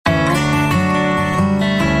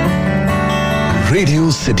Radio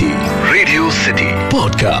city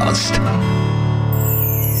podcast.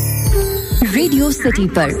 Radio city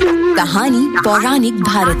पर कहानी पौराणिक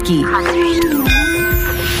भारत की।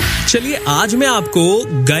 चलिए आज मैं आपको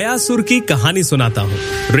गयासुर की कहानी सुनाता हूँ।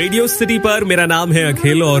 रेडियो सिटी पर मेरा नाम है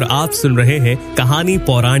अखिल और आप सुन रहे हैं कहानी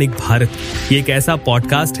पौराणिक भारत। ये एक ऐसा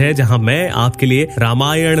पॉडकास्ट है जहाँ मैं आपके लिए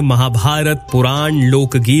रामायण, महाभारत, पुराण,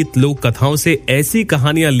 लोकगीत, लोक कथाओं से ऐसी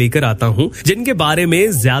कहानियां लेकर आता हूँ जिनके बारे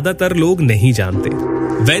में ज्यादातर लोग नहीं जानते।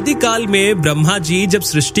 वैदिक काल में ब्रह्मा जी जब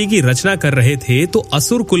सृष्टि की रचना कर रहे थे तो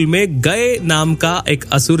असुर कुल में गय नाम का एक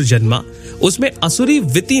असुर जन्मा। उसमें असुरी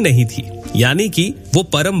विति नहीं थी, यानी कि वो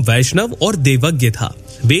परम वैष्णव और देवज्ञ था।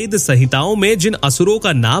 वेद संहिताओं में जिन असुरों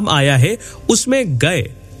का नाम आया है उसमें गय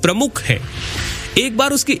प्रमुख है। एक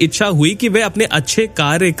बार उसकी इच्छा हुई कि वह अपने अच्छे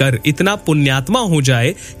कार्य कर इतना पुण्यात्मा हो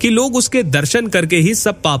जाए कि लोग उसके दर्शन करके ही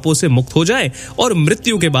सब पापों से मुक्त हो जाएं और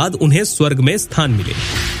मृत्यु के बाद उन्हें स्वर्ग में स्थान मिले।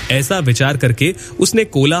 ऐसा विचार करके उसने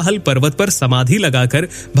कोलाहल पर्वत पर समाधि लगाकर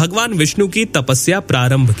भगवान विष्णु की तपस्या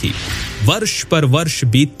प्रारंभ की। वर्ष पर वर्ष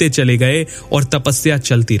बीतते चले गए और तपस्या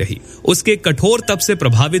चलती रही। उसके कठोर तप से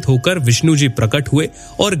प्रभावित होकर विष्णु जी प्रकट हुए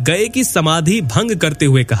और गए की समाधि भंग करते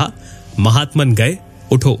हुए कहा, महात्मन गए,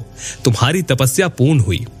 उठो, तुम्हारी तपस्या पूर्ण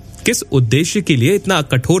हुई। किस उद्देश्य के लिए इतना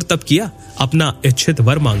कठोर तप किया? अपना इच्छित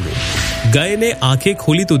वर मांगो। गए ने आंखें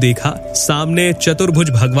खोली तो देखा सामने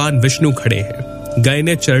चतुर्भुज भगवान विष्णु खड़े हैं। गए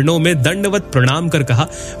ने चरणों में दंडवत प्रणाम कर कहा,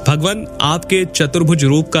 भगवान आपके चतुर्भुज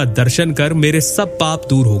रूप का दर्शन कर मेरे सब पाप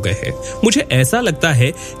दूर हो गए हैं। मुझे ऐसा लगता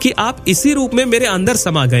है कि आप इसी रूप में मेरे अंदर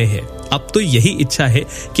समा गए हैं। अब तो यही इच्छा है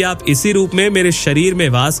कि आप इसी रूप में मेरे शरीर में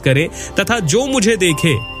वास करें तथा जो मुझे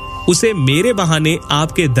देखे उसे मेरे बहाने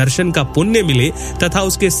आपके दर्शन का पुण्य मिले तथा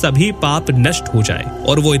उसके सभी पाप नष्ट हो जाए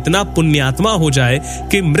और वो इतना पुण्यात्मा हो जाए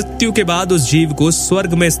कि मृत्यु के बाद उस जीव को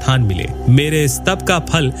स्वर्ग में स्थान मिले। मेरे इस तप का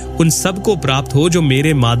फल उन सबको प्राप्त हो जो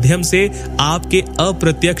मेरे माध्यम से आपके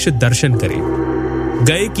अप्रत्यक्ष दर्शन करें।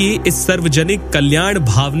 गए की इस सार्वजनिक कल्याण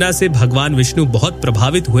भावना से भगवान विष्णु बहुत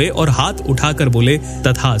प्रभावित हुए और हाथ उठाकर बोले,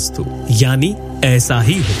 तथास्तु, यानी ऐसा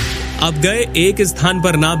ही हो। अब गए एक स्थान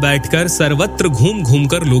पर ना बैठकर सर्वत्र घूम घूम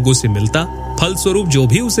कर लोगों से मिलता। फलस्वरूप जो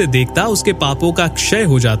भी उसे देखता उसके पापों का क्षय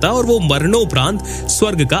हो जाता और वो मरणोपरांत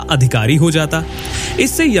स्वर्ग का अधिकारी हो जाता।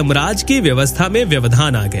 इससे यमराज की व्यवस्था में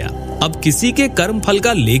व्यवधान आ गया। अब किसी के कर्म फल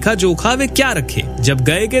का लेखा जोखा वे क्या रखे? जब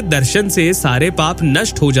गए के दर्शन से सारे पाप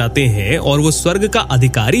नष्ट हो जाते हैं और वो स्वर्ग का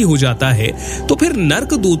अधिकारी हो जाता है तो फिर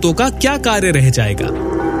नर्क दूतों का क्या कार्य रह जाएगा?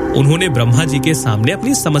 उन्होंने ब्रह्मा जी के सामने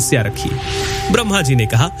अपनी समस्या रखी। ब्रह्मा जी ने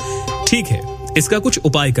कहा, ठीक है, इसका कुछ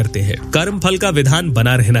उपाय करते हैं। कर्म फल का विधान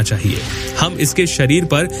बना रहना चाहिए। हम इसके शरीर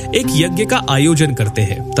पर एक यज्ञ का आयोजन करते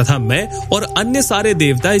हैं तथा मैं और अन्य सारे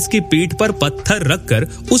देवता इसकी पीठ पर पत्थर रखकर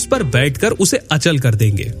उस पर बैठकर उसे अचल कर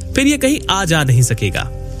देंगे। फिर ये कहीं आ जा नहीं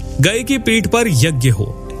सकेगा। गए की पीठ पर यज्ञ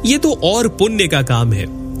हो, ये तो और पुण्य का काम है।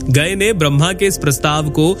 गए ने ब्रह्मा के इस प्रस्ताव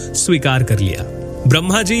को स्वीकार कर लिया।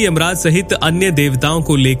 ब्रह्मा जी यमराज सहित अन्य देवताओं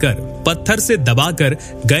को लेकर पत्थर से दबाकर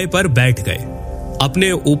गए पर बैठ गए।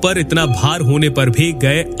 अपने ऊपर इतना भार होने पर भी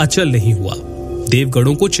गए अचल नहीं हुआ।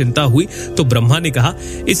 देवगणों को चिंता हुई तो ब्रह्मा ने कहा,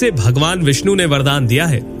 इसे भगवान विष्णु ने वरदान दिया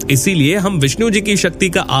है, इसीलिए हम विष्णु जी की शक्ति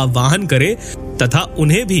का आवाहन करें तथा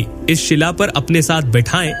उन्हें भी इस शिला पर अपने साथ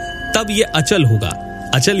बैठाएं, तब ये अचल होगा।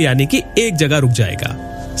 अचल यानी कि एक जगह रुक जाएगा।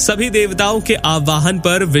 सभी देवताओं के आह्वान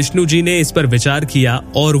पर विष्णु जी ने इस पर विचार किया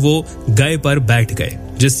और वो गए पर बैठ गए,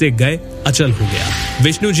 जिससे गए अचल हो गया।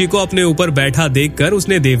 विष्णु जी को अपने ऊपर बैठा देखकर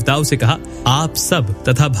उसने देवताओं से कहा, आप सब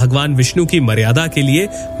तथा भगवान विष्णु की मर्यादा के लिए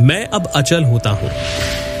मैं अब अचल होता हूँ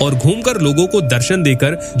और घूमकर लोगों को दर्शन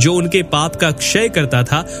देकर जो उनके पाप का क्षय करता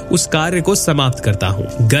था उस कार्य को समाप्त करता हूँ।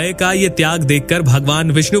 गए का ये त्याग देखकर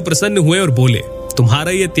भगवान विष्णु प्रसन्न हुए और बोले,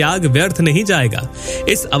 तुम्हारा ये त्याग व्यर्थ नहीं जाएगा।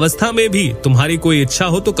 इस अवस्था में भी तुम्हारी कोई इच्छा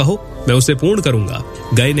हो तो कहो, मैं उसे पूर्ण करूंगा।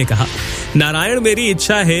 गए ने कहा, नारायण, मेरी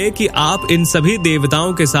इच्छा है कि आप इन सभी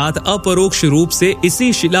देवताओं के साथ अपरोक्ष रूप से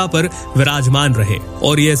इसी शिला पर विराजमान रहे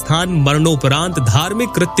और यह स्थान मरणोपरांत धार्मिक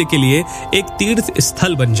कृत्य के लिए एक तीर्थ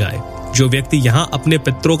स्थल बन जाए। जो व्यक्ति यहाँ अपने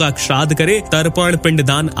पितरों का श्राद्ध करे, तर्पण,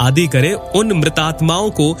 पिंडदान आदि करे, उन मृतात्माओं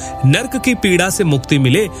को नरक की पीड़ा से मुक्ति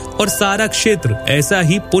मिले और सारा क्षेत्र ऐसा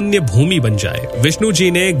ही पुण्य भूमि बन जाए। विष्णु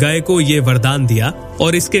जी ने गए को ये वरदान दिया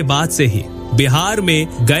और इसके बाद से ही बिहार में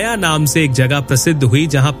गया नाम से एक जगह प्रसिद्ध हुई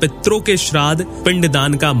जहाँ पितरों के श्राद्ध,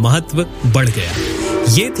 पिंडदान का महत्व बढ़ गया।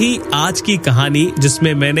 ये थी आज की कहानी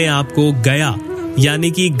जिसमें मैंने आपको गया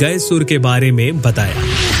यानी कि गयसुर के बारे में बताया।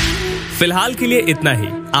 फिलहाल के लिए इतना ही।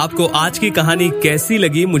 आपको आज की कहानी कैसी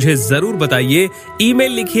लगी मुझे जरूर बताइए।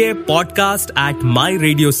 ईमेल लिखिए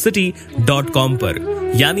podcast@myradiocity.com पर,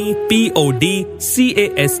 यानी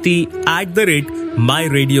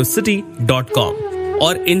podcast@myradiocity.com।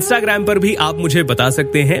 और इंस्टाग्राम पर भी आप मुझे बता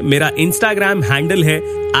सकते हैं। मेरा इंस्टाग्राम हैंडल है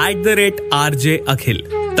 @RJ Akhil।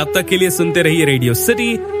 तब तक के लिए सुनते रहिए रेडियो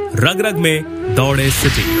सिटी, रग रग में दौड़े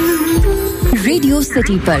सिटी। रेडियो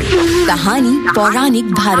सिटी पर कहानी पौराणिक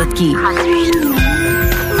भारत की।